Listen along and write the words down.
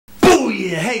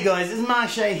Yeah, hey guys, it's Mark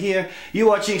Shay here. You're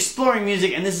watching Exploring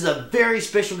Music, and this is a very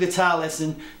special guitar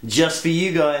lesson just for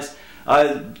you guys.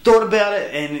 I thought about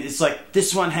it and it's like,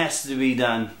 this one has to be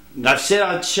done. I've said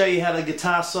I'd show you how to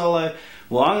guitar solo.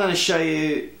 Well, I'm going to show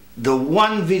you the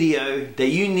one video that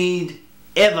you need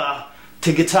ever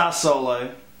to guitar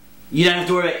solo. You don't have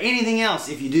to worry about anything else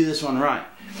if you do this one right.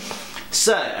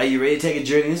 So, are you ready to take a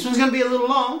journey? This one's going to be a little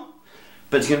long,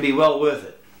 but it's going to be well worth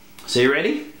it. So you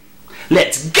ready?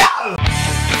 Let's go!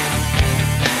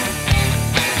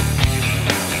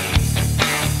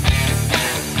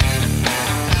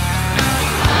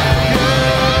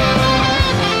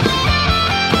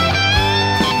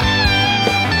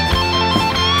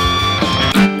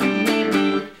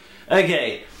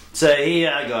 Okay, so here you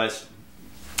are guys.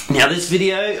 Now this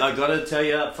video, I gotta tell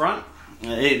you up front,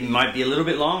 it might be a little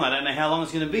bit long. I don't know how long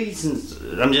it's going to be since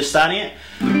I'm just starting it.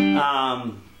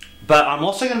 But I'm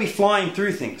also going to be flying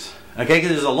through things, okay? Because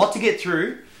there's a lot to get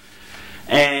through,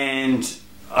 and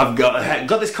I've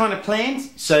got this kind of planned.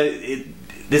 So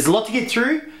there's a lot to get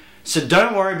through. So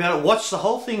don't worry about it. Watch the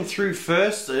whole thing through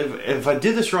first. If I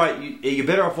did this right, you're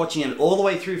better off watching it all the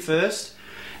way through first,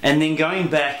 and then going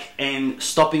back and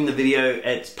stopping the video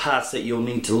at parts that you'll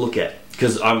need to look at,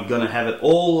 because I'm going to have it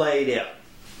all laid out.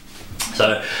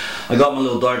 So I got my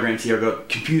little diagrams here. I got a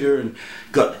computer and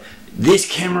got this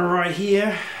camera right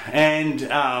here, and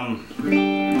I'm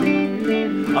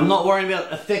not worrying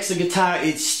about effects of guitar.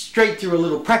 It's straight through a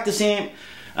little practice amp,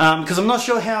 because I'm not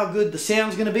sure how good the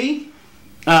sound's going to be.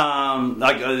 I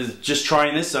was just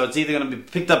trying this, so it's either going to be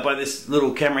picked up by this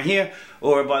little camera here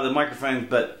or by the microphone,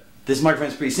 but this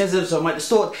microphone's pretty sensitive, so it might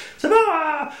distort. So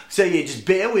yeah, just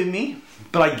bear with me,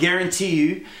 but I guarantee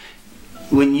you,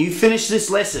 when you finish this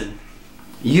lesson,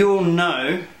 you'll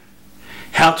know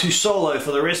how to solo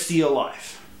for the rest of your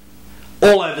life,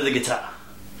 all over the guitar.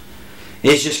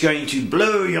 It's just going to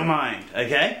blow your mind,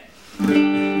 okay?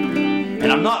 And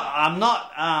I'm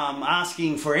not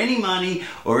asking for any money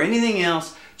or anything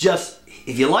else. Just,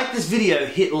 if you like this video,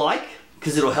 hit like,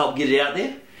 because it'll help get it out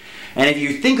there. And if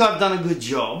you think I've done a good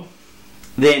job,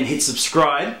 then hit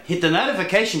subscribe, hit the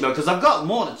notification bell, because I've got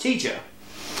more to teach you.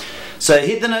 So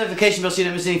hit the notification bell so you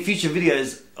don't miss any future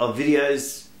videos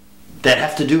that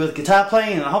have to do with guitar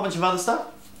playing and a whole bunch of other stuff.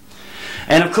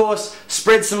 And of course,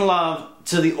 spread some love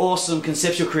to the awesome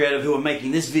Conceptual Creative who are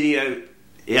making this video,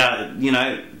 you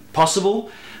know,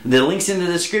 possible. The link's in the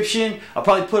description. I'll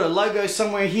probably put a logo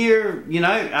somewhere here, you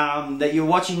know, that you're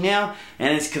watching now,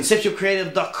 and it's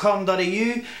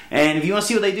conceptualcreative.com.au. and if you want to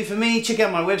see what they do for me, check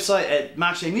out my website at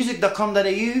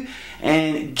markshaymusic.com.au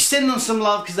and send them some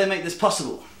love because they make this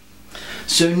possible.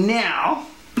 So now,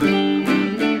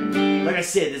 like I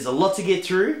said, there's a lot to get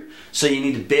through, so you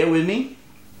need to bear with me,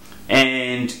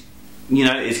 and you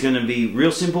know, it's going to be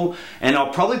real simple, and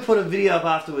I'll probably put a video up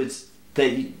afterwards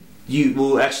that you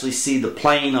will actually see the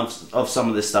playing of some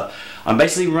of this stuff. I'm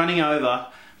basically running over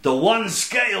the one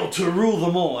scale to rule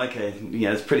them all. Okay,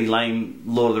 yeah, it's pretty lame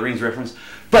Lord of the Rings reference,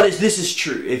 but this is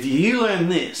true. If you learn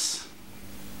this,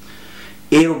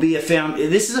 it'll be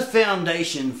this is a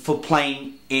foundation for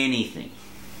playing anything.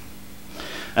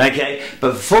 Okay,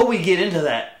 but before we get into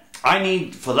that,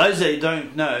 for those that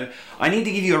don't know, I need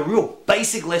to give you a real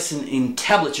basic lesson in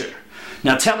tablature.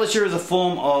 Now, tablature is a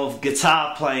form of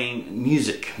guitar playing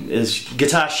music. It's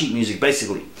guitar sheet music,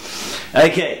 basically.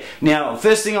 Okay, now,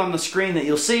 first thing on the screen that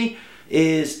you'll see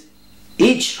is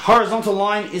each horizontal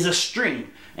line is a string.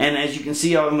 And as you can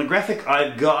see on the graphic,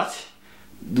 I've got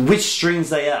which strings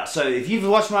they are. So if you've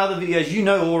watched my other videos, you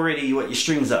know already what your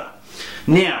strings are.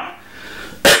 Now,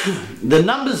 the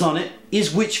numbers on it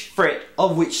is which fret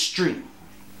of which string.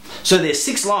 So there's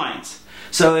 6 lines.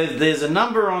 So if there's a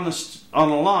number on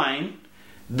a line,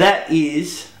 that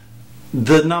is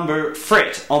the number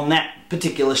fret on that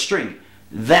particular string.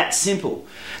 That simple.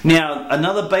 Now,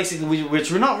 another basic,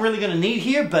 which we're not really going to need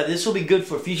here, but this will be good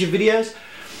for future videos.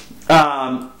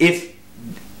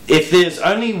 If there's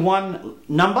only one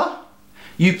number,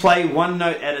 you play one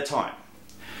note at a time.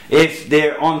 If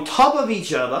they're on top of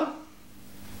each other,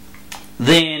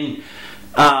 then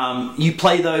you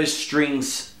play those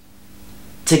strings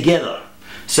together.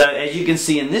 So as you can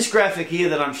see in this graphic here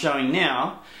that I'm showing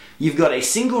now, you've got a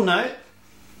single note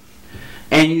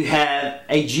and you have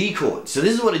a G chord. So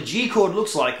this is what a G chord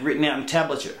looks like written out in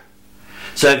tablature.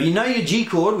 So if you know your G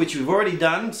chord, which we've already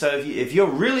done, so if you're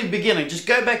really beginning, just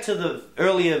go back to the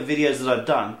earlier videos that I've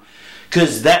done,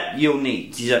 because that you'll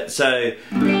need. So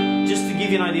just to give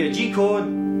you an idea of G chord,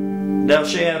 they'll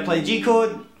show you how to play G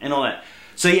chord and all that.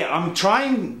 So yeah, I'm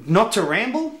trying not to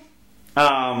ramble,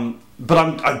 but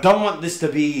I don't want this to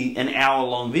be an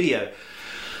hour-long video.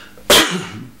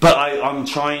 But I'm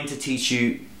trying to teach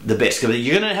you the best.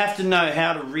 You're going to have to know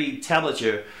how to read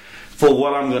tablature for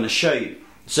what I'm going to show you.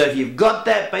 So if you've got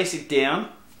that basic down,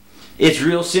 it's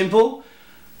real simple.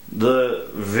 The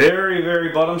very, very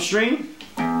bottom string,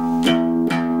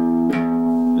 the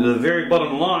very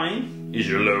bottom line is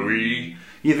your low E.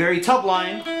 Your very top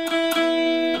line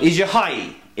is your high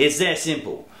E. It's that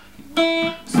simple.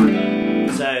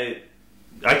 So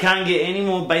I can't get any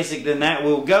more basic than that.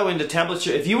 We'll go into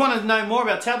tablature. If you want to know more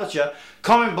about tablature,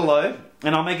 comment below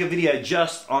and I'll make a video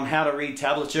just on how to read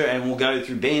tablature, and we'll go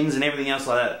through bends and everything else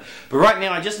like that. But right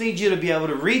now I just need you to be able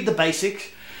to read the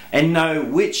basic and know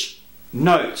which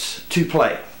notes to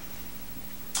play.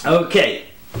 Okay,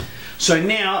 so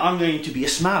now I'm going to be a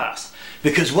smartass,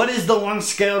 because what is the one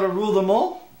scale to rule them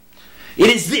all? It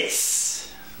is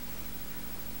this.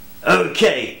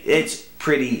 Okay, it's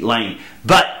pretty lame,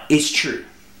 but it's true.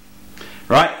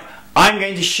 Right? I'm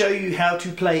going to show you how to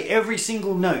play every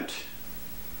single note,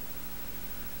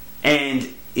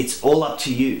 and it's all up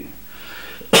to you.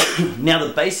 Now,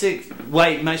 the basic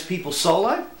way most people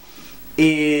solo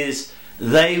is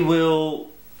they will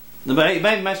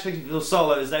most people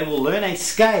solo is they will learn a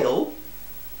scale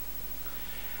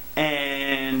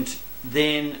and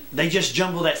then they just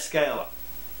jumble that scale up.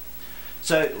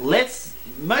 So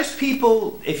most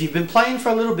people, if you've been playing for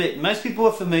a little bit, most people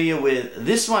are familiar with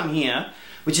this one here,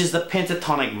 which is the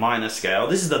pentatonic minor scale.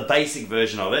 This is the basic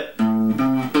version of it.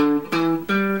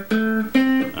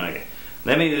 Okay,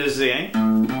 let me do this again.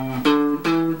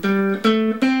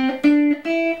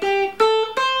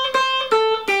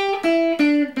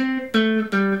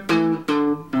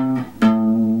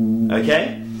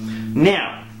 Okay,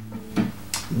 now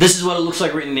this is what it looks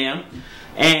like written down,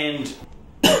 and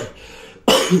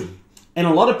and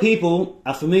a lot of people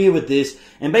are familiar with this,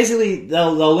 and basically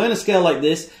they'll learn a scale like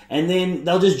this and then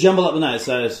they'll just jumble up the notes.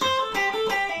 So it's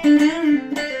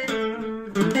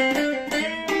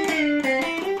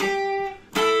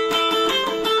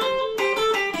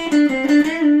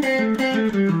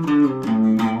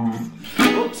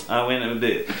oops, I went a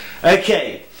bit.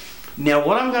 Okay, now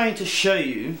what I'm going to show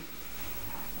you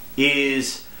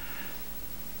is,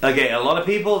 okay, a lot of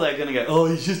people, they're going to go, oh,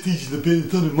 he's just teaching the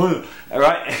pentatonic minor.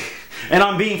 Alright? And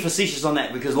I'm being facetious on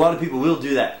that because a lot of people will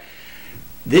do that.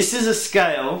 This is a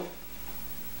scale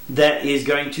that is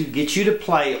going to get you to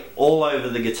play all over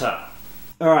the guitar.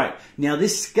 Alright, now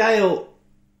this scale,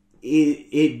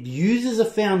 it uses a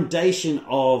foundation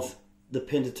of the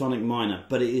pentatonic minor,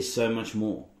 but it is so much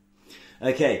more.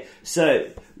 Okay, so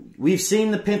we've seen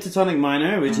the pentatonic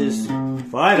minor, which is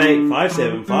 5, 8, 5,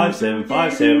 7, 5, 7,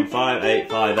 5, 7, 5,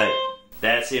 8, 5, 8.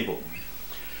 That's simple.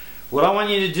 What I want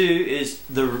you to do is,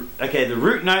 the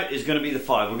root note is going to be the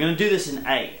 5. We're going to do this in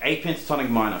A pentatonic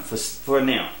minor for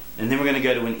now. And then we're going to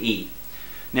go to an E.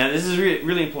 Now this is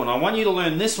really important. I want you to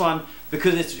learn this one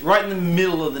because it's right in the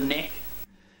middle of the neck.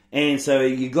 And so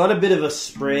you've got a bit of a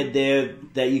spread there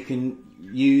that you can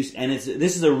use. And this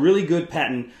is a really good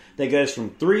pattern that goes from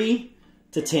 3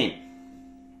 to 10.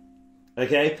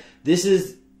 Okay? This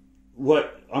is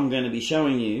what I'm going to be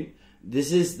showing you.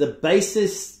 This is the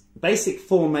basic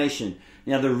formation.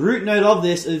 Now the root note of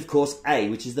this is of course A,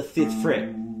 which is the 5th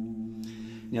fret.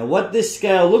 Now what this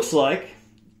scale looks like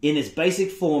in its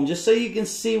basic form, just so you can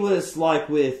see what it's like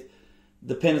with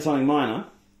the pentatonic minor,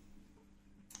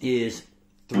 is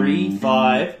 3,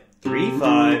 5, 3,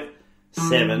 5,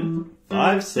 7,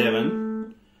 5,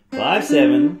 7, 5,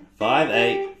 7, 5,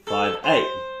 8, 5, 8.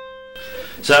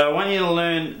 So I want you to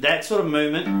learn that sort of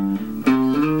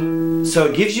movement. So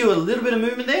it gives you a little bit of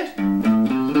movement there.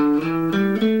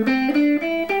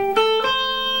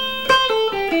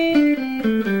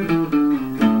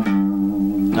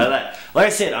 Like I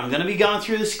said, I'm going to be going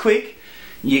through this quick.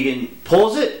 You can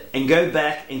pause it and go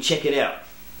back and check it out.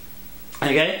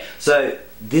 Okay, so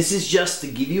this is just to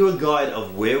give you a guide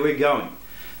of where we're going.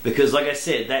 Because like I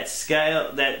said, that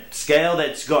scale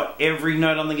that's got every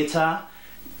note on the guitar,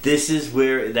 this is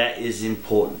where that is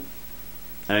important.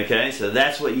 Okay, so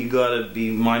that's what you got to be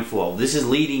mindful of. This is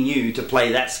leading you to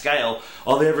play that scale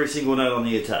of every single note on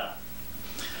the guitar.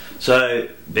 So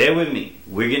bear with me,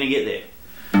 we're going to get there.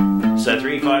 So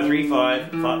 3, 5, 3,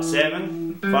 5, 5,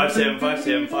 7, 5, 7, 5,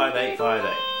 7, 5, 8, 5,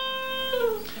 8.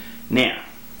 Now,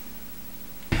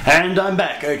 and I'm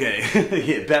back. Okay,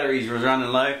 yeah, batteries was running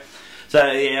low.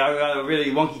 So yeah, I got a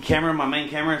really wonky camera, my main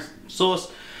camera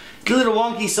source. It's a little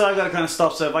wonky, so I got to kind of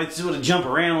stop. So if I sort of jump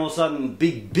around all of a sudden,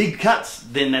 big cuts,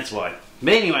 then that's why.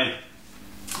 But anyway,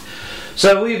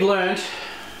 so we've learned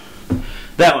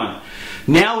that one.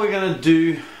 Now we're going to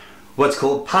do what's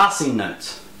called passing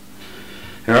notes.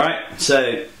 Alright,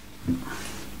 so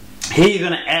here you're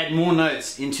going to add more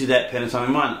notes into that pentatonic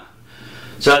minor.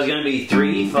 So it's going to be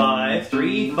 3, 5,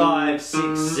 3, 5,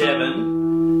 6,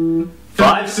 7,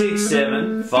 5, 6,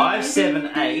 7, 5,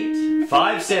 7, 8,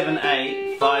 5, 7,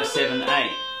 8, 5, 7, 8.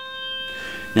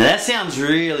 Now that sounds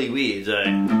really weird, though.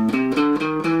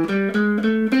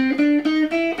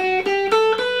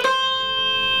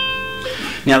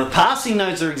 Now the passing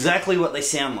notes are exactly what they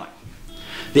sound like.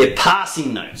 They're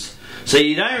passing notes. So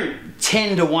you don't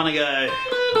tend to want to go,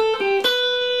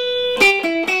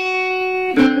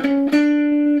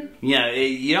 you know,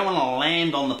 you don't want to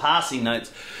land on the passing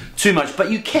notes too much,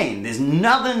 but you can. There's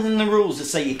nothing in the rules that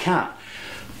say you can't.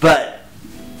 But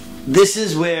this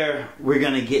is where we're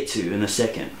going to get to in a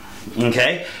second.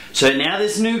 Okay? So now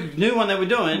this new one that we're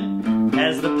doing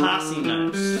has the passing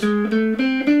notes.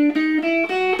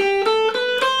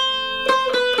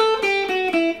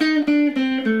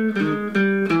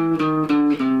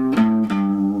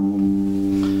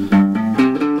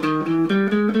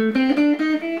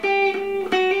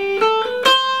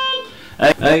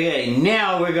 Okay,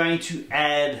 now we're going to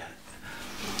add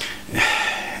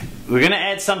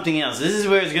something else. This is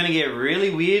where it's going to get really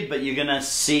weird, but you're going to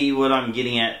see what I'm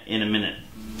getting at in a minute.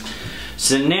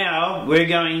 So now we're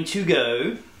going to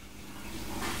go,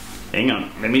 hang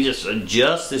on, let me just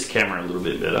adjust this camera a little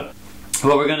bit better.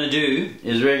 What we're going to do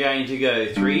is we're going to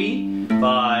go 3,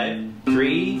 5,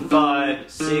 3, 5,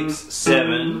 6,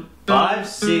 7, 5,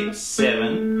 6,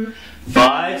 7,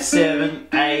 5, 7,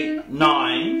 8,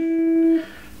 9,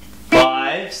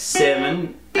 5,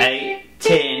 7, 8,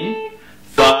 10,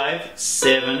 5,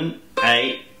 7,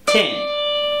 8, 10.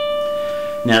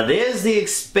 Now there's the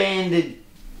expanded,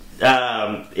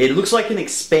 it looks like an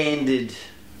expanded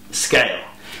scale,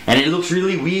 and it looks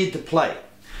really weird to play.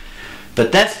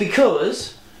 But that's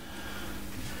because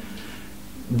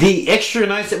the extra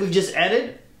notes that we've just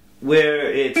added,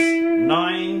 where it's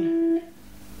 9,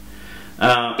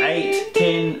 8,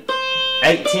 10,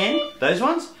 8, 10, those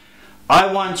ones, I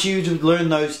want you to learn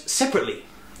those separately.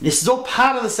 This is all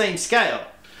part of the same scale.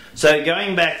 So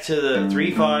going back to the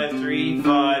 3, 5, 3,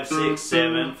 5, 6,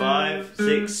 7, 5,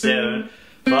 6, 7,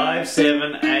 5,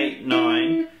 7, 8,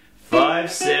 9,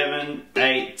 5, 7,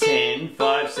 8, 10,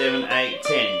 5, 7, 8,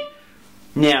 10.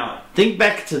 Now, think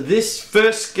back to this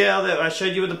first scale that I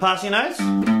showed you with the passing notes.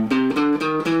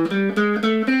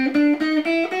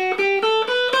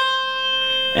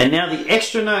 And now the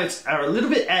extra notes are a little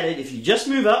bit added if you just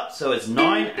move up, so it's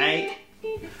 9, 8,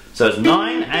 so it's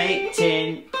 9, 8,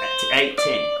 10, 8,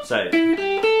 10. So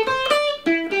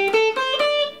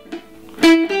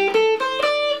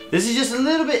this is just a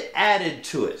little bit added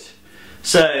to it.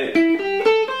 So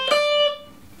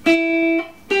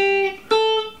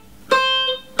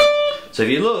if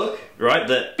you look, right,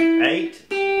 the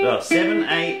 7,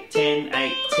 8, 10,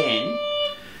 8, 10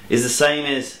 is the same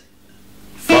as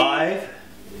 5,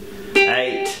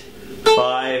 8,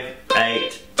 5,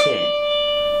 8, 10.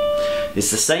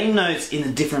 It's the same notes in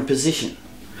a different position.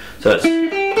 So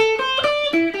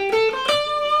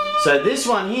this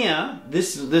one here,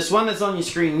 this one that's on your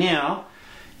screen now,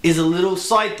 is a little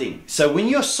side thing. So when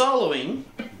you're soloing,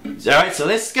 alright, so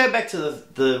let's go back to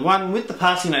the one with the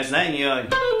passing notes now, and you're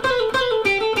like,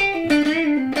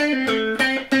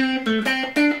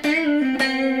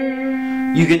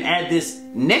 you can add this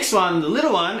next one, the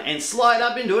little one, and slide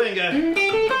up into it and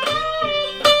go.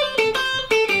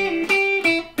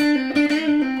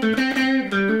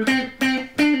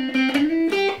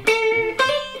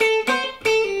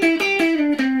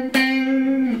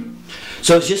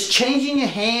 So it's just changing your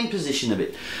hand position a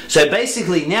bit. So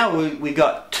basically now we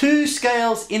got two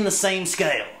scales in the same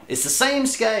scale. It's the same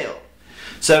scale.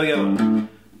 So we go.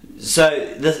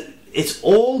 It's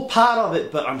all part of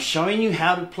it, but I'm showing you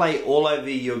how to play all over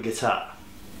your guitar.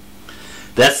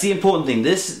 That's the important thing.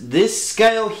 This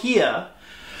scale here,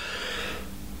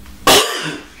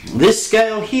 this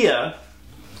scale here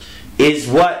is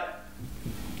what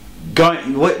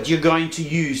you're going to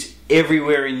use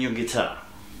everywhere in your guitar.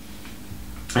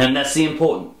 And that's the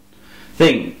important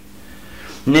thing.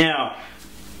 Now,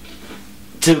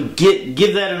 to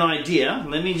give that an idea,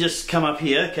 let me just come up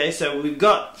here. Okay, so we've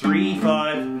got 3,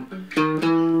 5,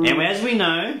 and as we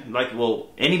know, like, well,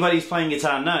 anybody who's playing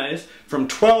guitar knows, from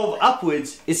 12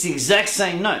 upwards, it's the exact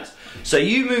same notes. So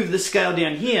you move the scale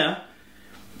down here,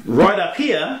 right up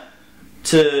here,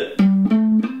 to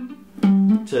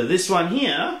this one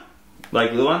here,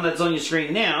 like the one that's on your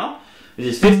screen now, which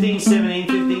is 15, 17,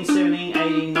 15, 17,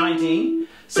 18, 19,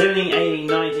 17, 18,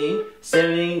 19,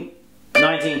 17,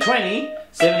 19, 20,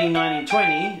 17, 19,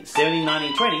 20, 17,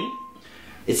 19, 20.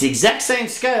 It's the exact same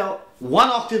scale, one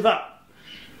octave up.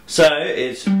 So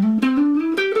it's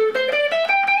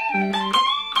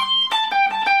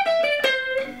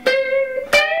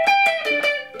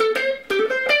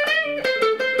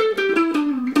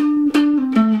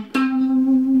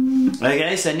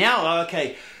Okay, so now,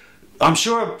 okay, I'm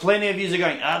sure plenty of you are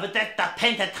going, but that's the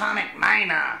pentatonic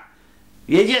minor.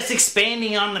 You're just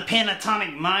expanding on the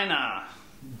pentatonic minor.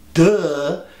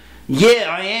 Duh. Yeah,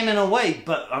 I am in a way,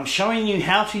 but I'm showing you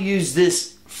how to use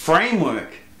this framework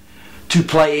to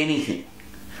play anything.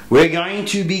 We're going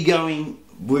to be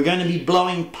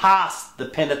blowing past the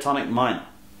pentatonic minor.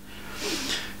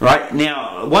 Right?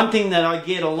 Now, one thing that I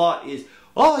get a lot is,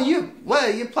 oh, you're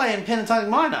playing pentatonic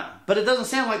minor, but it doesn't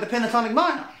sound like the pentatonic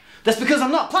minor. That's because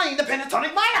I'm not playing the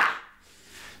pentatonic minor.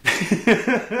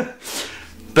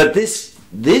 But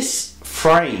this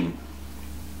frame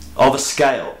of a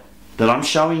scale that I'm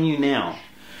showing you now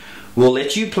will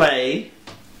let you play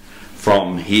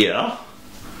from here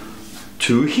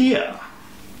to here.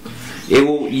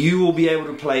 You will be able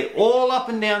to play all up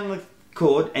and down the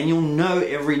chord, and you'll know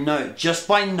every note just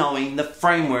by knowing the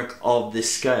framework of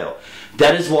this scale.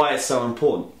 That is why it's so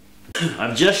important.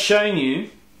 I've just shown you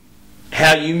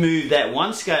how you move that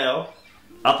one scale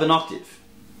up an octave.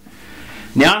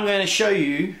 Now I'm going to show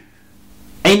you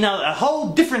a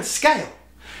whole different scale,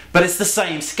 but it's the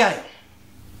same scale.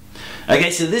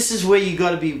 Okay, so this is where you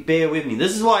got to bear with me.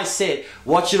 This is why I said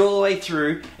watch it all the way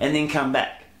through and then come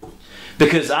back,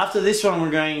 because after this one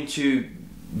we're going to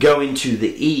go into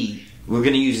the E. We're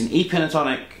going to use an E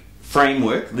pentatonic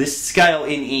framework, this scale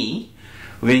in E.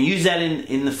 We're going to use that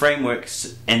in the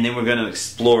frameworks, and then we're going to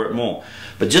explore it more.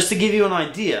 But just to give you an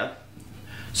idea,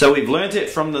 so we've learnt it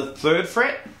from the 3rd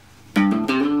fret.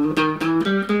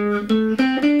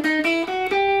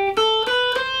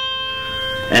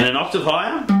 And an octave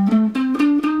higher.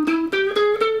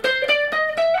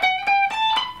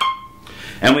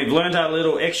 And we've learnt our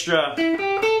little extra.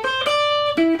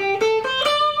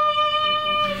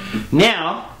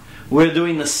 Now we're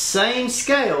doing the same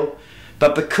scale,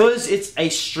 but because it's a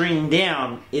string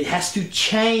down, it has to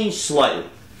change slightly.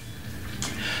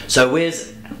 So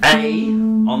where's A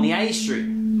on the A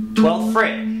string? 12th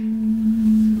fret.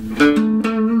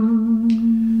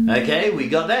 Okay, we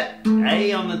got that?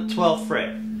 A on the 12th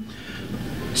fret.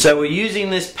 So we're using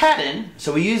this pattern.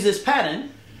 So we use this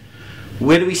pattern.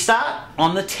 Where do we start?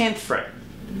 On the 10th fret.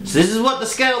 So this is what the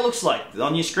scale looks like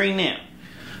on your screen now.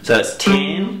 So it's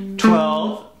 10,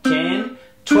 12, 10,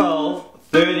 12,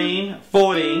 13,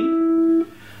 14,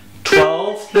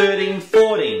 12, 13,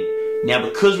 14. Now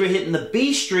because we're hitting the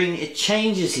B string, it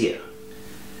changes here.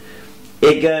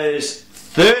 It goes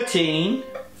 13,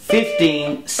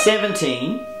 15,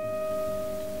 17,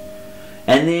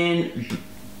 and then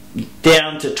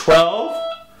down to 12,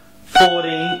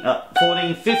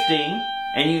 14, 15,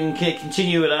 and you can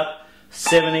continue it up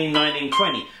 17, 19,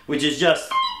 20, which is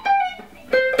just,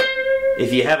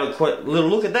 if you have a little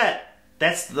look at that,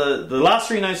 that's the last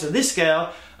 3 notes of this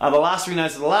scale are the last 3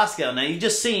 notes of the last scale. Now you've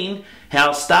just seen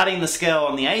how starting the scale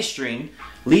on the A string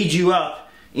leads you up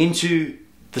into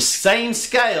the same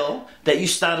scale that you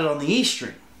started on the E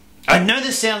string. I know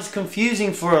this sounds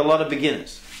confusing for a lot of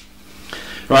beginners.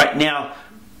 Right, now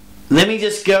let me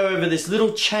just go over this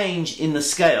little change in the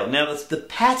scale. Now the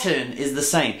pattern is the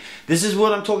same. This is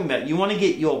what I'm talking about. You want to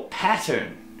get your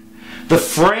pattern. The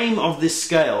frame of this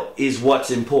scale is what's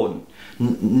important.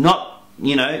 Not,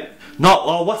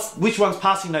 which one's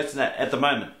passing notes at the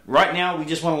moment. Right now we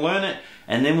just want to learn it,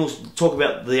 and then we'll talk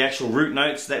about the actual root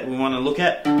notes that we want to look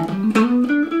at.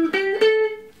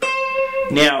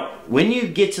 Now when you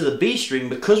get to the B string,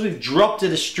 because we've dropped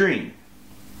it a string,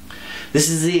 this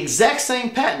is the exact same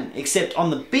pattern, except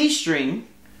on the B string,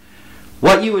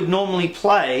 what you would normally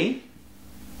play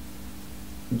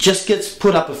just gets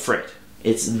put up a fret.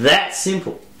 It's that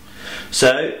simple.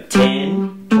 So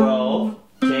 10, 12,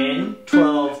 10,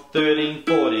 12, 13,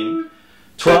 14,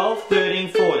 12, 13,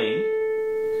 14,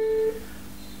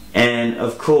 and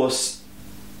of course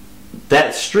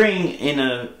that string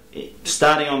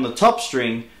starting on the top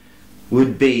string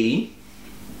would be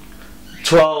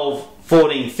 12,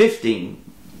 14, 15.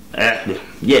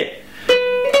 Yeah.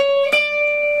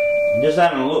 Just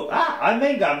having a look. I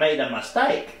think I made a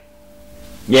mistake.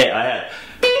 Yeah, I had.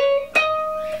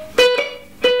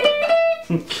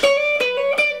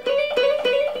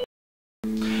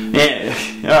 Yeah,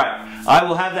 alright. I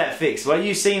will have that fixed. What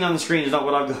you've seen on the screen is not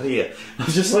what I've got here. I've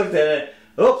just looked at it.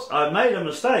 Oops, I made a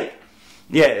mistake.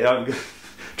 Yeah,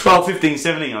 12, 15,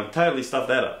 17. I've totally stuffed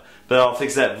that up. But I'll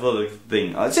fix that for the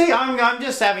thing. See, I'm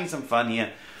just having some fun here.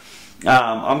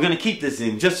 I'm going to keep this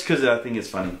in just because I think it's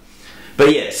funny.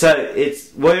 But yeah, so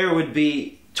it's where it would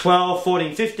be 12,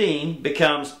 14, 15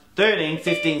 becomes 13,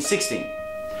 15, 16.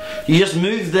 You just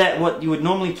move that, what you would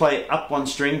normally play, up one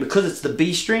string because it's the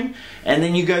B string, and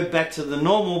then you go back to the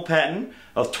normal pattern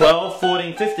of 12,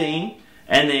 14, 15,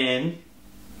 and then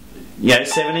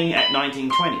 17,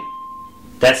 19, 20.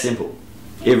 That simple.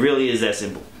 It really is that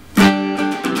simple.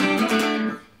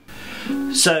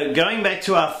 So going back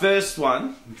to our first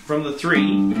one from the 3.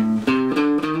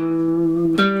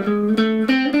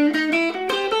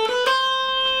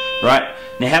 Right,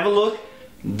 now have a look.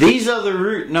 These are the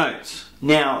root notes.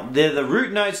 Now, they're the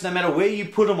root notes no matter where you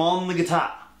put them on the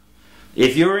guitar.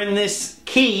 If you're in this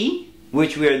key,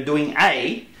 which we're doing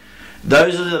A,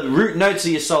 those are the root notes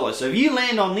of your solo. So if you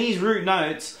land on these root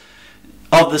notes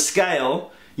of the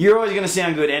scale, you're always going to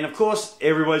sound good. And of course,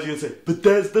 everybody's going to say, but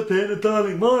that's the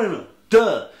pentatonic minor.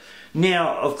 Duh.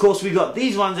 Now, of course, we got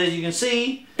these ones, as you can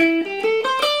see.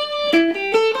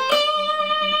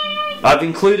 I've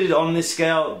included on this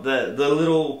scale the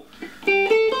little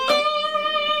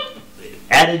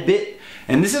added bit.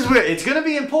 And this is where it's going to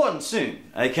be important soon.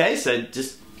 Okay, so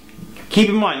just keep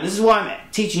in mind, this is why I'm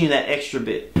teaching you that extra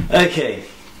bit. Okay,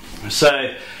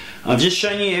 so I've just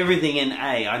shown you everything in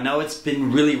A. I know it's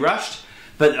been really rushed,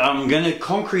 but I'm going to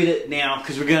concrete it now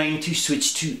because we're going to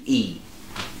switch to E.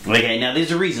 Okay, now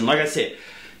there's a reason. Like I said,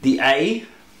 the A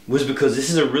was because this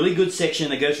is a really good section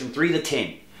that goes from 3 to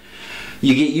 10.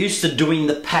 You get used to doing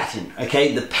the pattern,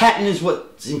 okay? The pattern is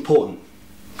what's important.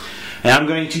 And I'm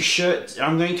going to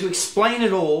explain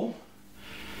it all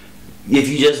if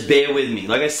you just bear with me.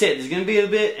 Like I said, there's going to be a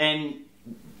bit, and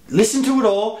listen to it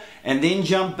all, and then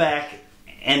jump back,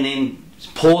 and then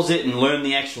pause it and learn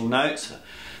the actual notes.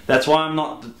 That's why I'm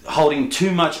not holding too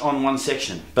much on one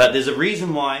section. But there's a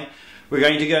reason why we're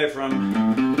going to go from...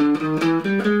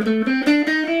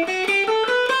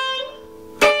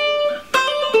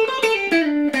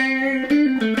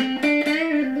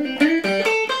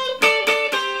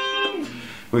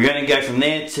 We're going to go from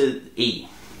there to E.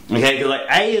 Okay, because like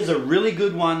A is a really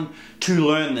good one to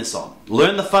learn this on.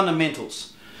 Learn the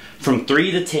fundamentals from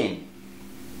 3 to 10.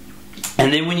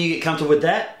 And then when you get comfortable with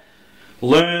that,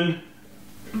 learn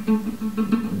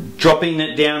dropping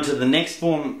it down to the next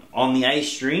form on the A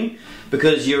string,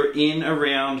 because you're in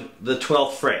around the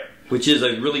 12th fret, which is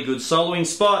a really good soloing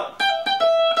spot.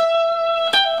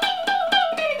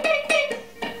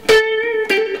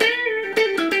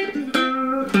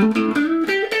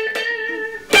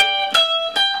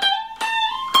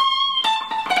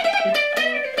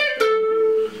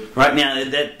 Right now,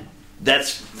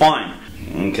 that's fine.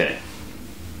 Okay.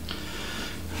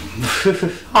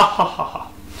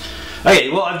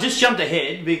 Okay, well, I've just jumped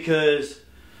ahead because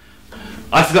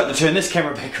I forgot to turn this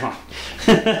camera back on.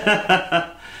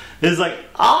 It's like,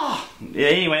 yeah,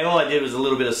 anyway, all I did was a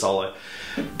little bit of solo.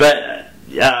 But,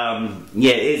 yeah,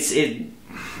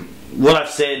 what I've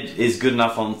said is good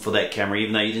enough for that camera,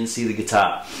 even though you didn't see the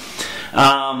guitar.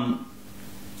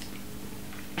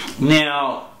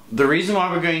 Now, the reason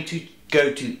why we're going to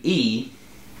go to E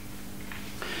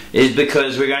is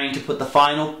because we're going to put the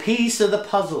final piece of the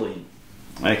puzzle in.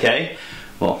 Okay?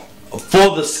 Well,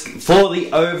 for the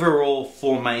overall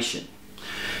formation.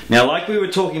 Now, like we were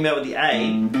talking about with the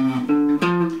A,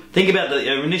 think about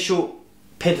the initial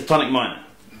pentatonic minor.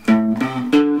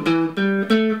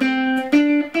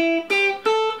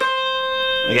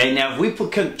 Okay, now if we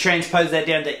transpose that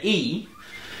down to E,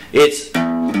 it's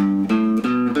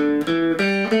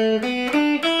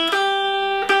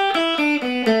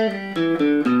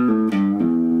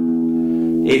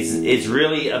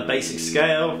really a basic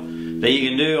scale that you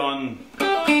can do on.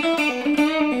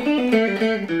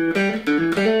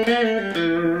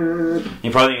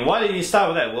 You're probably thinking, why didn't you start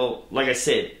with that? Well, like I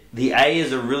said, the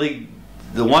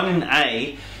one in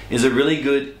A is a really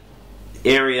good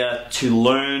area to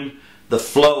learn the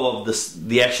flow of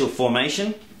the actual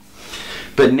formation.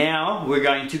 But now we're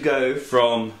going to go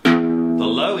from the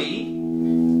low E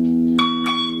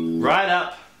right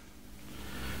up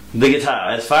the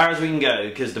guitar as far as we can go,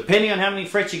 because depending on how many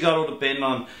frets you got will depend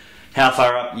on how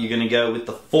far up you're going to go with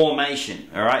the formation.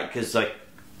 Alright, because like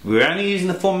we're only using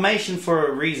the formation for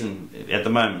a reason at the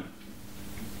moment.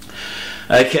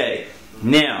 Okay,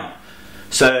 now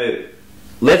so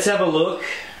let's have a look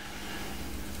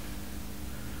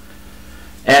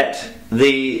at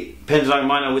the pentatonic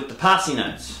minor with the passing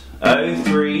notes.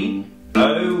 0-3,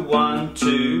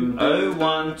 0-1-2,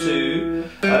 0-1-2,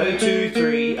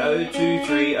 0-2-3,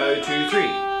 0-2-3,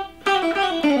 0-2-3.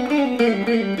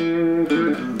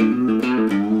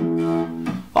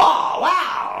 Oh,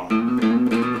 wow!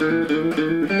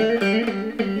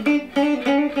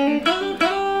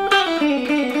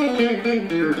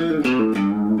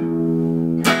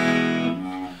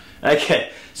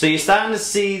 Okay, so you're starting to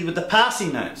see with the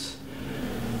passing notes.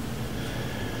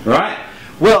 Right?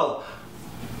 Well,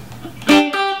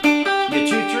 your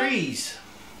 2-3s.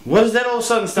 What does that all of a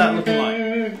sudden start looking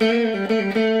like?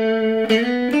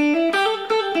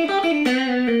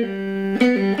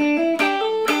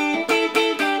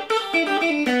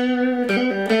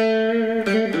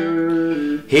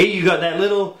 you got that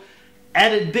little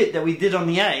added bit that we did on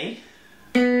the A,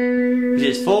 which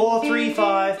is 4, 3,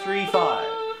 5, 3, 5.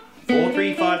 4,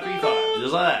 3, 5, 3, 5.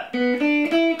 Just like that.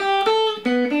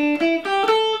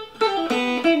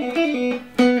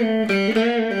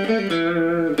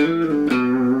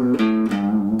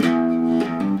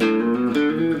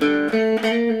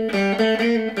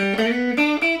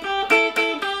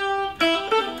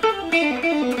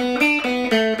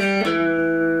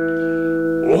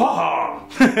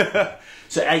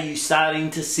 So are you starting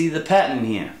to see the pattern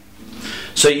here?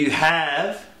 So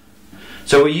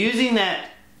we're using that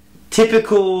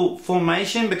typical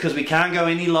formation because we can't go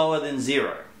any lower than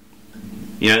 0.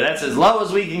 You know, that's as low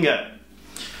as we can go.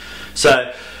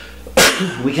 So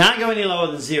we can't go any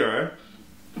lower than 0.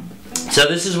 So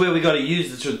this is where we got to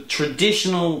use the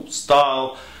traditional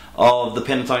style of the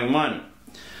pentatonic minor.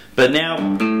 But now,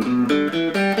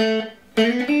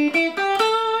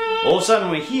 all of a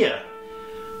sudden we're here.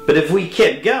 But if we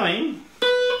kept going,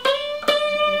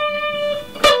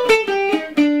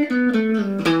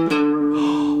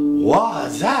 what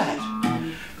is that?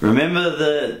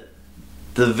 Remember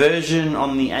the version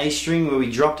on the A string where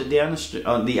we dropped it down,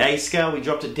 on the A scale we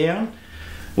dropped it down?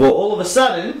 Well, all of a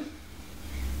sudden,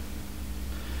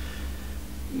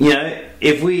 you know,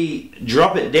 if we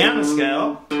drop it down a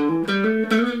scale,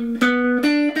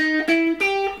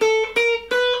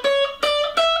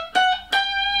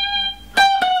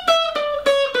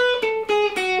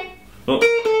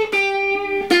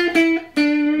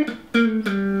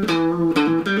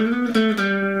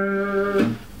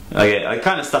 okay, I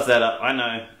kind of stuffed that up, I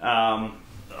know.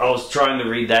 I was trying to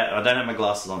read that. I don't have my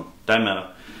glasses on. Don't matter.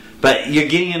 But you're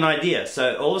getting an idea.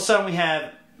 So all of a sudden we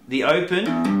have the open.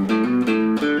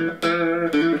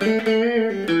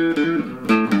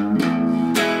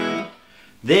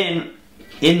 Then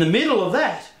in the middle of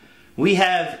that we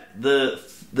have the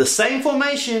same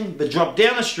formation but drop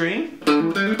down a string.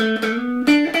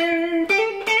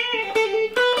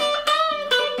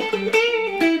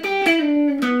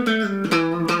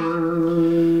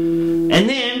 And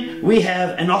then we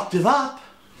have an octave up,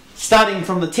 starting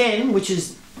from the 10, which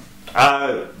is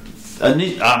our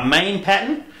main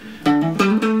pattern.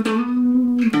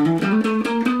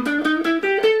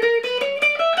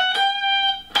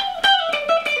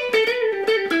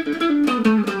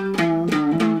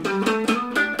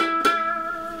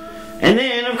 And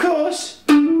then, of course,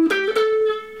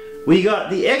 we got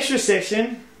the extra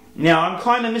section. Now, I'm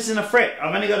kind of missing a fret.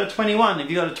 I've only got a 21. If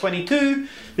you got a 22,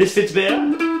 this fits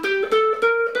better.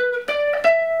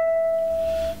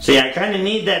 So yeah, I kind of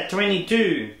need that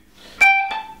 22.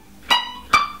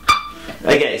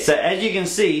 Okay, so as you can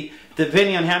see,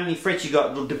 depending on how many frets you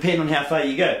got, will depend on how far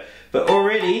you go. But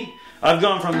already, I've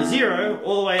gone from the 0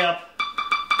 all the way up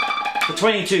to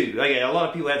 22. Okay, a lot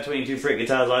of people have 22 fret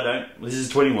guitars, I don't. This is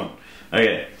 21.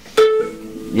 Okay.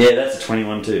 Yeah, that's a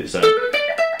 21 too, so.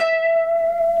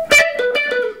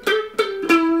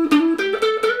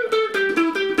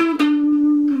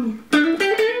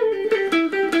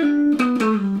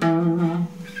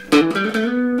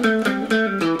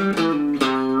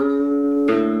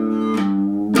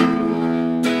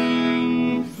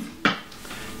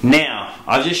 Now,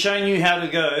 I've just shown you how to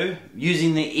go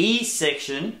using the E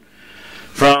section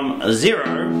from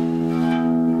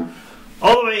 0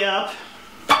 all the way up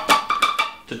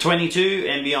to 22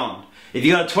 and beyond. If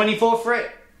you got a 24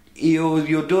 fret, you'll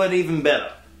do it even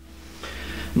better.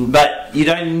 But you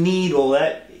don't need all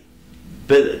that.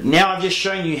 But now I've just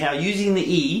shown you how using the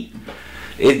E,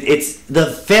 it's the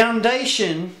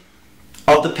foundation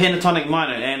of the pentatonic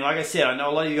minor. And like I said, I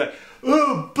know a lot of you go,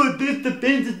 oh, but that's the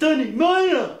pentatonic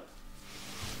minor.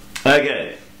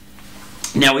 Okay.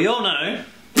 Now we all know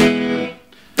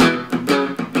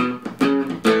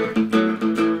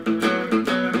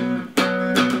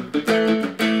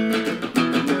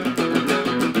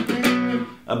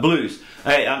a blues.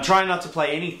 Okay, I'm trying not to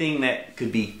play anything that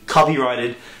could be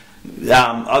copyrighted, which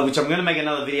I'm going to make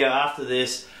another video after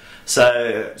this.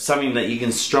 So something that you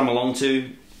can strum along to.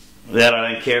 That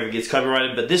I don't care if it gets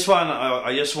copyrighted, but this one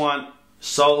I just want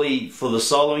solely for the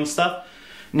soloing stuff.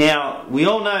 Now, we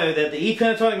all know that the E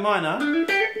pentatonic minor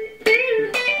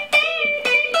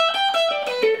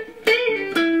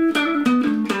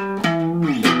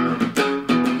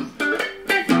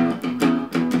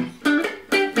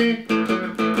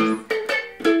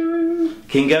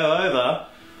can go over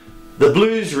the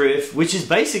blues riff, which is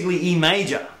basically E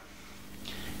major,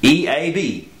 E, A,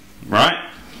 B, right?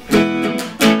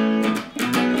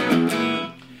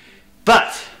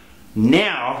 But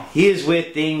now here's where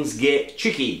things get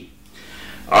tricky.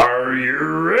 Are you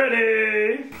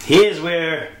ready? Here's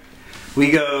where we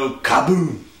go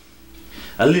kaboom.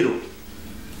 A little.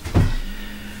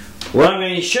 what I'm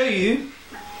going to show you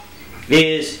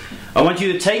is I want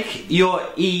you to take your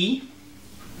E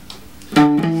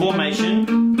formation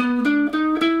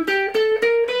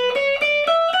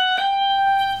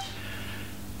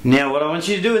now. What I want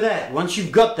you to do with that, once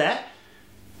you've got that,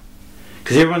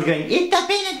 because everyone's going, it's the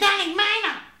pentatonic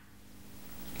minor,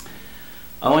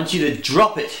 I want you to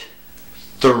drop it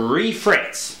 3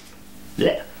 frets.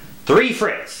 Yeah, 3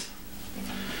 frets.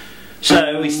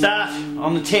 So we start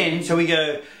on the 10, so we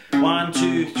go 1,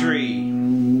 2,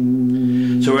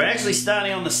 3. So we're actually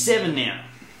starting on the 7 now.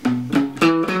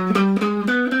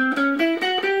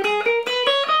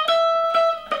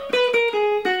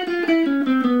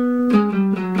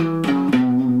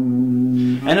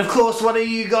 And of course, what are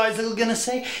you guys going to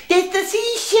say? That's the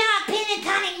C sharp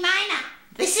pentatonic minor.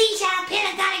 The C sharp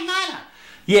pentatonic minor.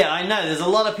 Yeah, I know. There's a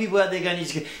lot of people out there going,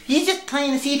 you're just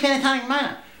playing the C pentatonic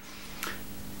minor.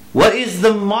 What is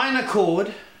the minor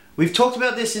chord? We've talked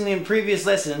about this in the previous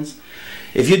lessons.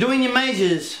 If you're doing your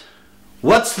majors,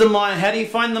 what's the minor? How do you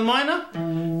find the minor?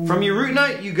 From your root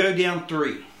note, you go down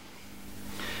 3.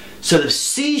 So the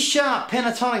C sharp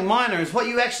pentatonic minor is what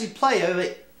you actually play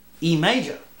over E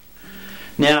major.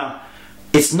 Now,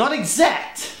 it's not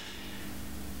exact,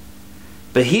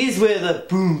 but here's where the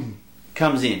boom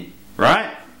comes in,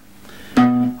 right?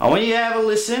 I want you to have a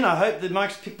listen. I hope the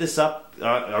mics pick this up.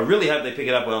 I really hope they pick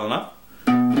it up well enough.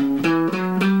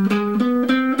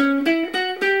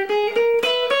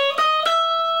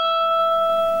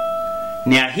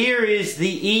 Now here is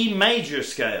the E major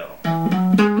scale.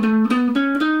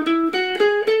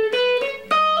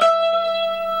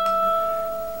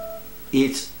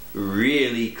 It's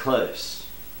really close.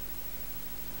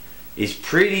 It's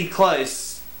pretty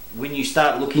close when you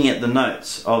start looking at the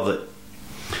notes of it.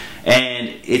 And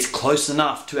it's close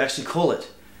enough to actually call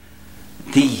it.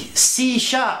 The C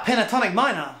sharp pentatonic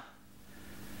minor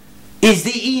is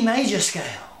the E major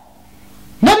scale.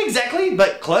 Not exactly,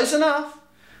 but close enough.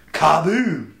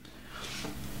 Kaboom!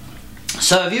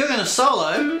 So if you're going to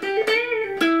solo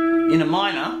in a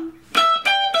minor,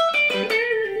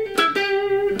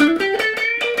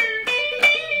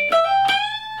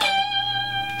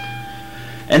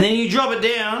 and then you drop it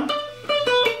down,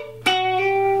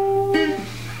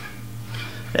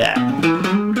 yeah.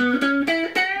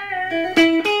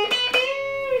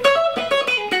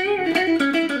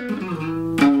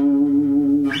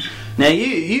 Now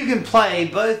you can play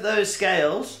both those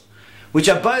scales, which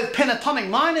are both pentatonic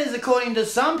minors according to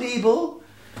some people,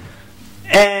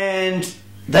 and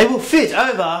they will fit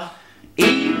over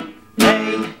E,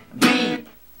 A, B.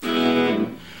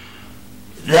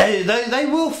 They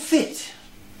will fit.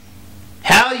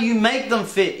 How you make them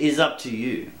fit is up to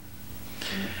you.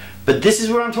 But this is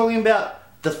where I'm talking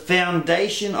about the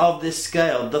foundation of this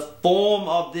scale. The form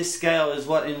of this scale is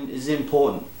what is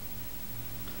important.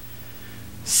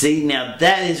 See, now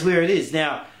that is where it is.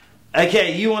 Now,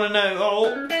 okay, you want to know,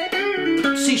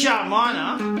 oh, C sharp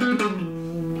minor.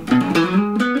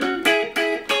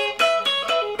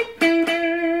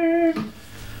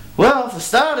 Well, for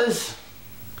starters,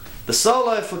 the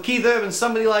solo for Keith Urban,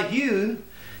 somebody like you,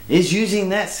 is using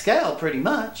that scale pretty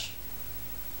much.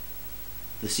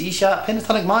 The C sharp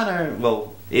pentatonic minor,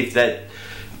 well, if that,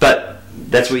 but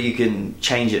that's where you can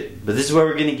change it. But this is where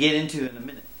we're going to get into in a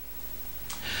minute.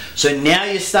 So now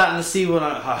you're starting to see what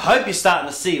I hope you're starting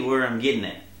to see where I'm getting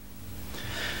at.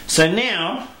 So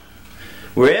now,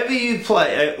 wherever you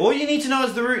play, all you need to know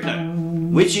is the root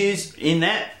note, which is in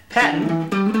that pattern.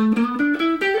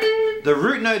 The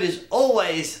root note is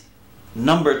always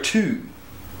number 2.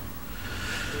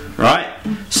 Right?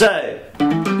 So,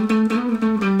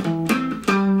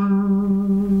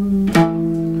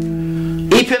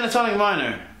 E pentatonic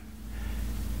minor,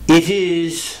 it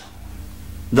is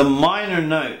the minor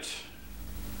note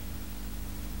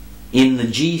in the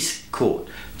G chord,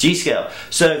 G scale.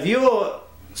 So if you're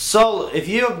if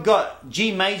you've got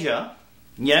G major,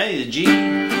 yeah, the G,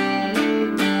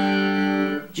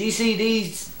 C,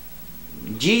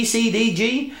 D,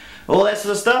 G, all that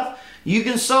sort of stuff, you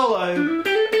can solo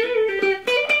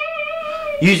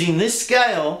using this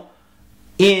scale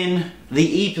in the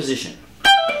E position.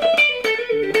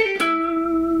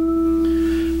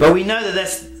 But we know that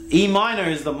that's E minor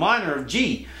is the minor of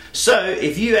G. So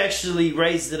if you actually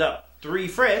raised it up 3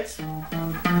 frets,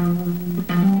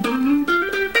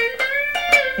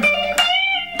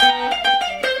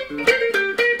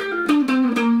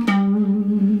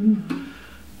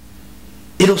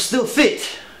 it'll still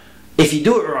fit if you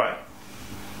do it right.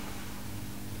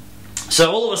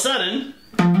 So all of a sudden,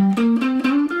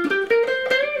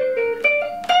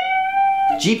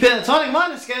 G pentatonic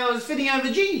minor scale is fitting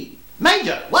over G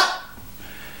major. What?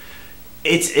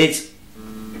 It's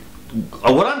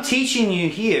what I'm teaching you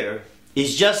here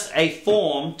is just a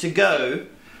form to go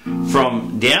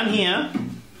from down here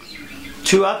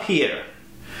to up here.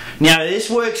 Now this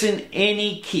works in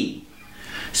any key.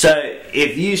 So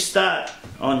if you start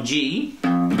on G,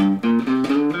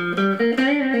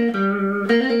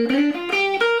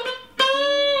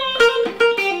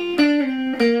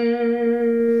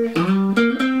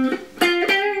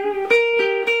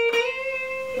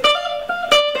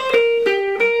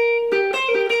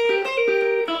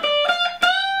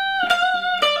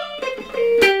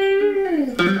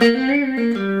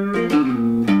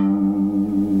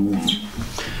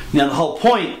 now the whole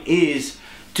point is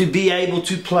to be able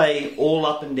to play all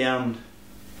up and down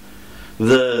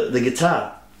the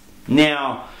guitar.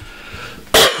 Now,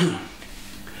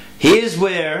 here's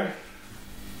where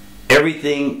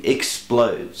everything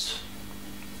explodes.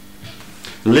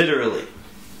 Literally.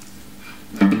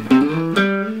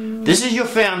 This is your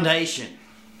foundation.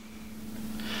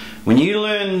 When you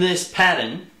learn this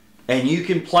pattern, and you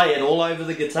can play it all over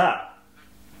the guitar,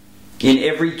 in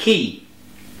every key.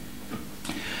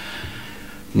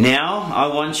 Now, I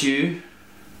want you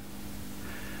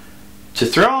to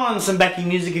throw on some backing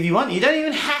music if you want. You don't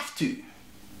even have to.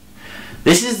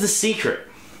 This is the secret.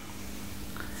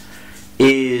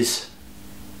 Is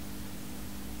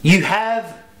you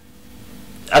have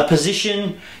a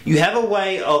position, you have a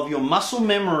way of your muscle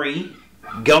memory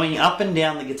going up and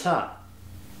down the guitar.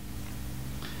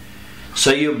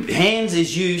 So your hands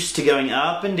is used to going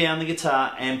up and down the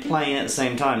guitar and playing at the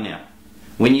same time now,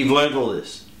 when you've learned all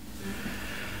this.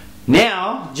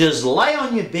 Now, just lay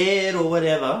on your bed or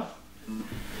whatever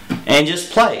and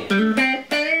just play.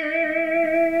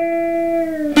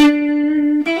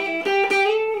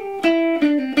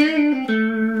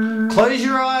 Close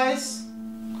your eyes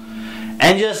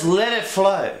and just let it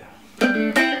flow.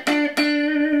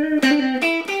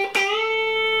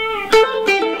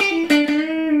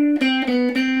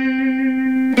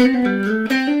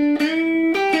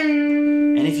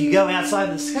 And if you go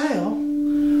outside the scale,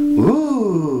 ooh,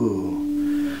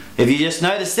 if you just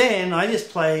noticed then, I just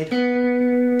played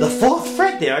the 4th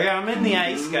fret there. I'm in the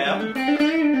A scale.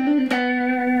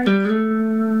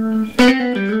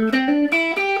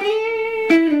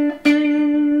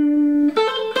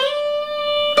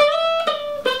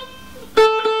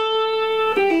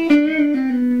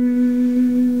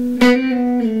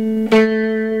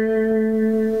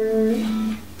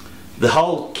 The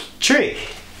whole trick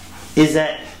is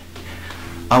that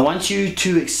I want you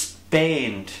to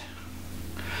expand.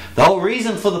 The whole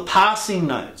reason for the passing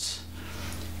notes,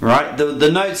 right?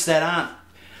 The notes that aren't,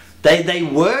 they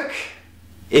work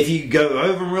if you go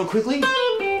over them real quickly.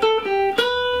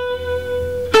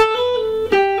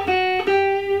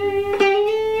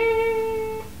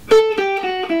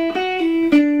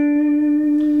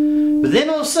 But then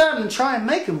all of a sudden try and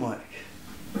make them work.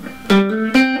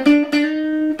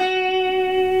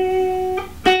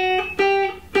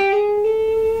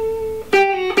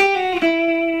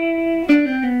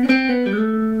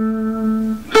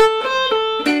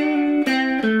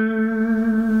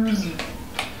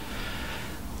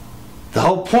 The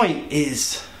whole point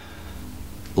is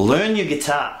learn your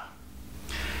guitar.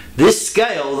 This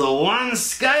scale, the one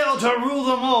scale to rule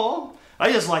them all.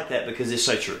 I just like that because it's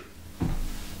so true.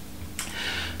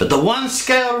 But the one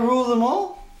scale to rule them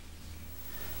all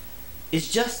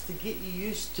is just to get you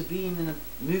used to being in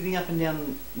moving up and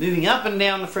down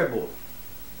the fretboard.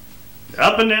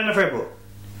 Up and down the fretboard.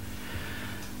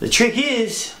 The trick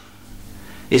is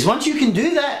once you can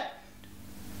do that,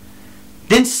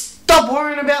 then stop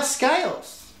worrying about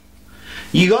scales.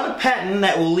 You got a pattern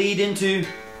that will lead into.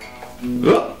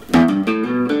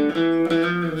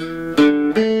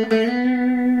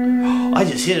 I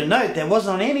just hit a note that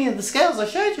wasn't on any of the scales I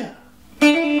showed you.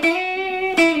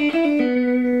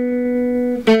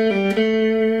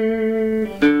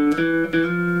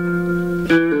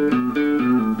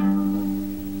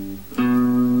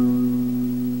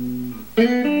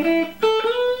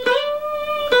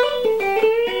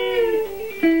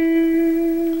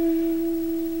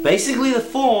 Basically, the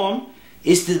form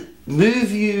is to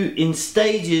move you in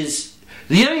stages.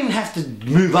 You don't even have to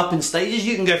move up in stages.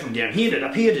 You can go from down here to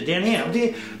up here to down here, up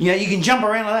here. You know, you can jump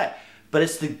around like that. But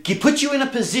it's to put you in a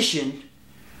position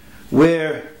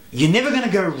where you're never going to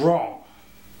go wrong.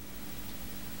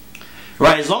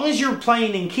 Right? As long as you're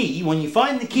playing in key, when you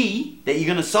find the key that you're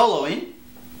going to solo in,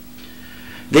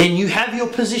 then you have your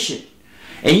position.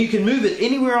 And you can move it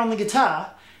anywhere on the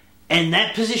guitar, and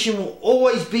that position will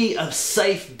always be a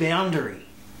safe boundary.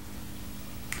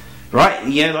 Right?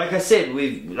 You know, like I said,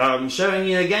 I'm showing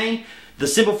you again the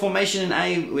simple formation in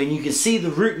A, when you can see the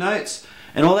root notes,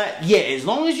 and all that, yeah, as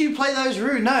long as you play those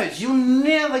root notes, you'll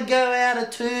never go out of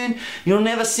tune, you'll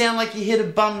never sound like you hit a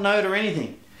bum note or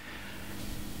anything.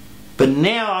 But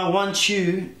now I want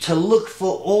you to look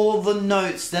for all the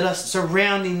notes that are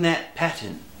surrounding that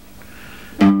pattern.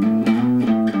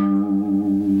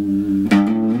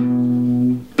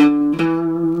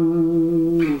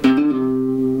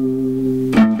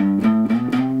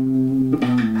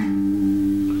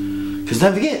 Because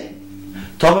don't forget,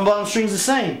 top and bottom strings the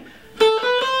same.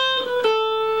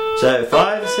 So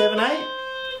 5, 7, 8,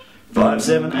 5,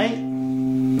 7, 8.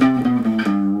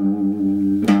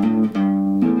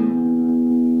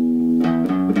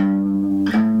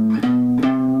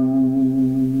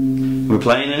 We're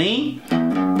playing an E.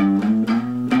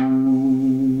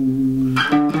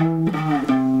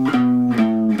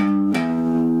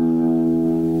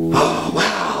 Oh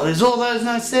wow, there's all those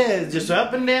notes there, just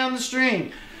up and down the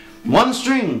string. One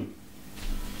string.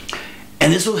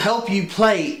 And this will help you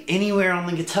play anywhere on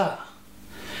the guitar.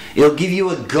 It'll give you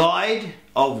a guide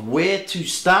of where to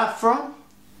start from,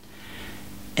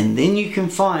 and then you can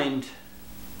find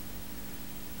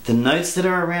the notes that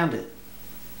are around it.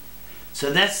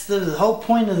 So that's the whole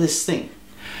point of this thing.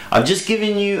 I've just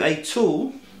given you a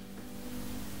tool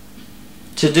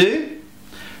to do.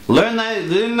 Learn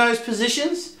those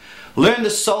positions, learn the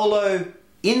solo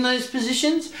in those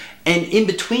positions and in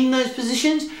between those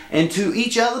positions and to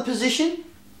each other position,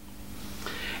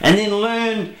 and then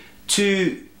learn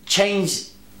to change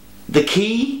the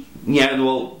key. You know,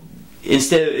 well,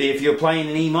 instead of, if you're playing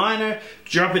an E minor,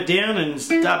 drop it down and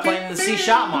start playing the C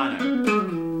sharp minor,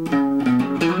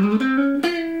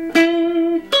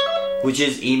 which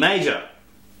is E major.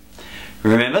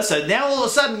 Remember? So now all of a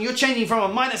sudden you're changing from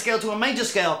a minor scale to a major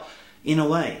scale in a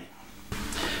way.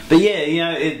 But yeah, you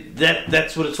know,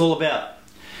 that's what it's all about.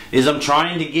 Is I'm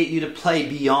trying to get you to play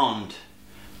beyond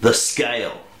the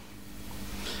scale.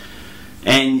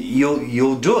 And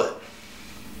you'll do it.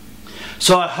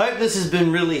 So I hope this has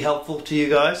been really helpful to you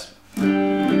guys.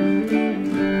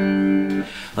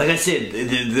 Like I said,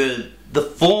 the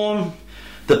form,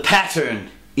 the pattern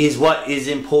is what is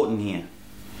important here.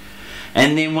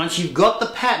 And then once you've got the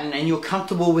pattern and you're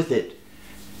comfortable with it,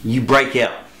 you break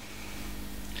out.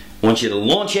 I want you to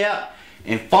launch out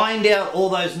and find out all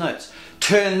those notes.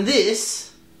 Turn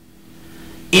this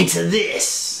into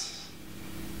this.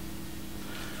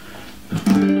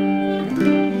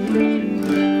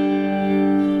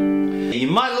 You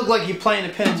might look like you're playing a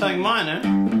pentatonic minor,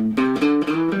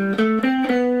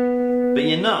 but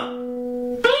you're not.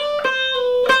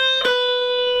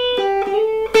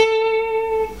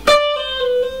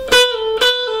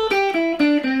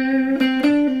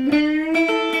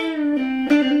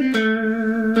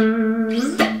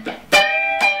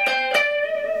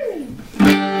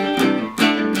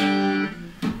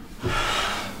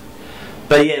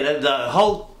 But yeah, the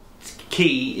whole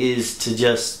key is to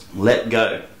just let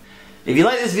go. If you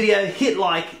like this video, hit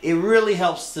like. It really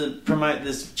helps to promote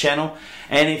this channel.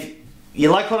 And if you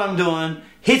like what I'm doing,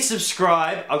 hit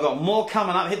subscribe. I've got more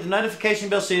coming up. Hit the notification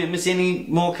bell so you don't miss any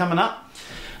more coming up.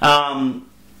 You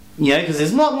know, because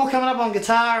there's a lot more coming up on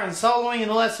guitar and soloing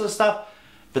and all that sort of stuff.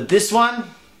 But this one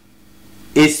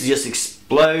is to just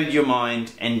explode your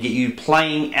mind and get you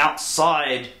playing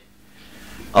outside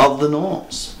of the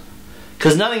norms.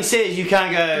 Because nothing says you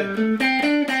can't go.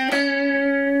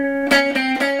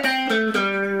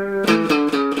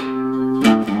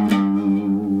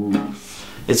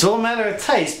 It's all a matter of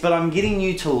taste, but I'm getting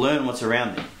you to learn what's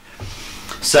around there.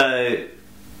 So,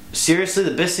 seriously,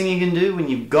 the best thing you can do when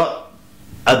you've got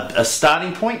a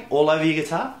starting point all over your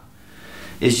guitar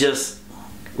is just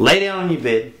lay down on your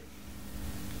bed,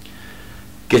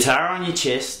 guitar on your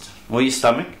chest or your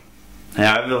stomach,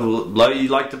 however low you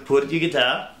like to put your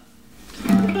guitar.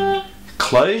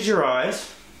 Close your eyes.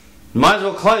 Might as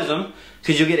well close them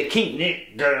because you'll get a kink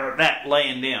neck that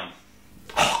laying down.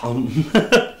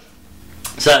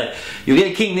 So you'll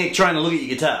get a kink neck trying to look at your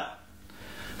guitar.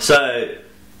 So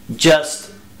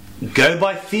just go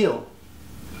by feel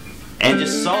and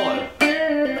just solo.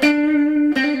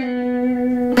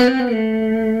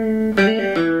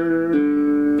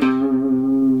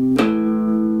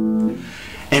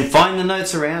 And find the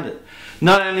notes around it.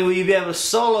 Not only will you be able to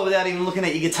solo without even looking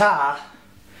at your guitar,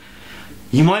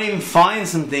 you might even find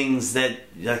some things that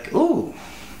you're like, ooh,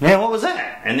 man, what was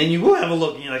that? And then you will have a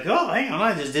look and you're like, oh, hang on,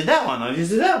 I just did that one, I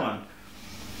just did that one.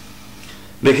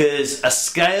 Because a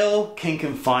scale can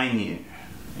confine you.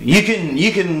 You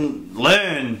can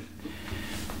learn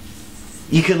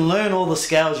all the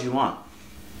scales you want.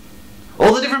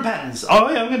 All the different patterns. Oh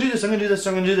yeah, I'm going to do this, I'm going to do this,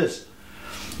 I'm going to do this.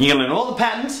 You can learn all the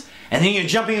patterns, and then you're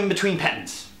jumping in between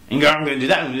patterns. And you go, I'm going to do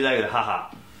that, I'm going to do that,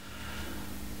 haha.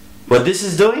 What this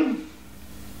is doing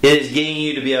is getting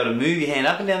you to be able to move your hand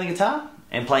up and down the guitar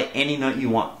and play any note you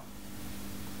want.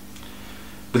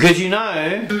 Because you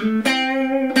know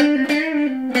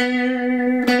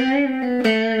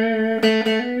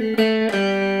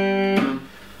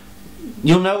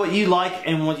you'll know what you like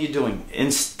and what you're doing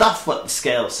and stuff what the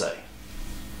scales say.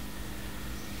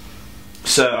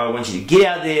 So I want you to get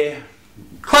out there,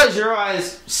 close your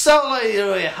eyes, solo to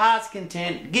your heart's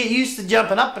content, get used to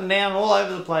jumping up and down all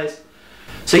over the place.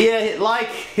 So yeah, hit like,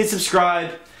 hit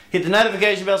subscribe, hit the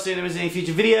notification bell so you don't miss any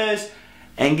future videos,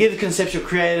 and give Conceptual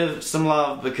Creative some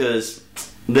love because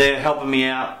they're helping me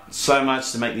out so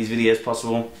much to make these videos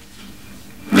possible.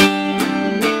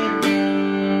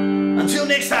 Until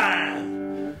next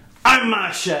time, I'm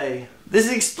Mark Shay. This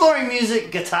is Exploring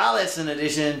Music Guitar Lesson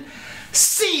Edition.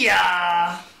 See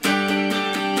ya!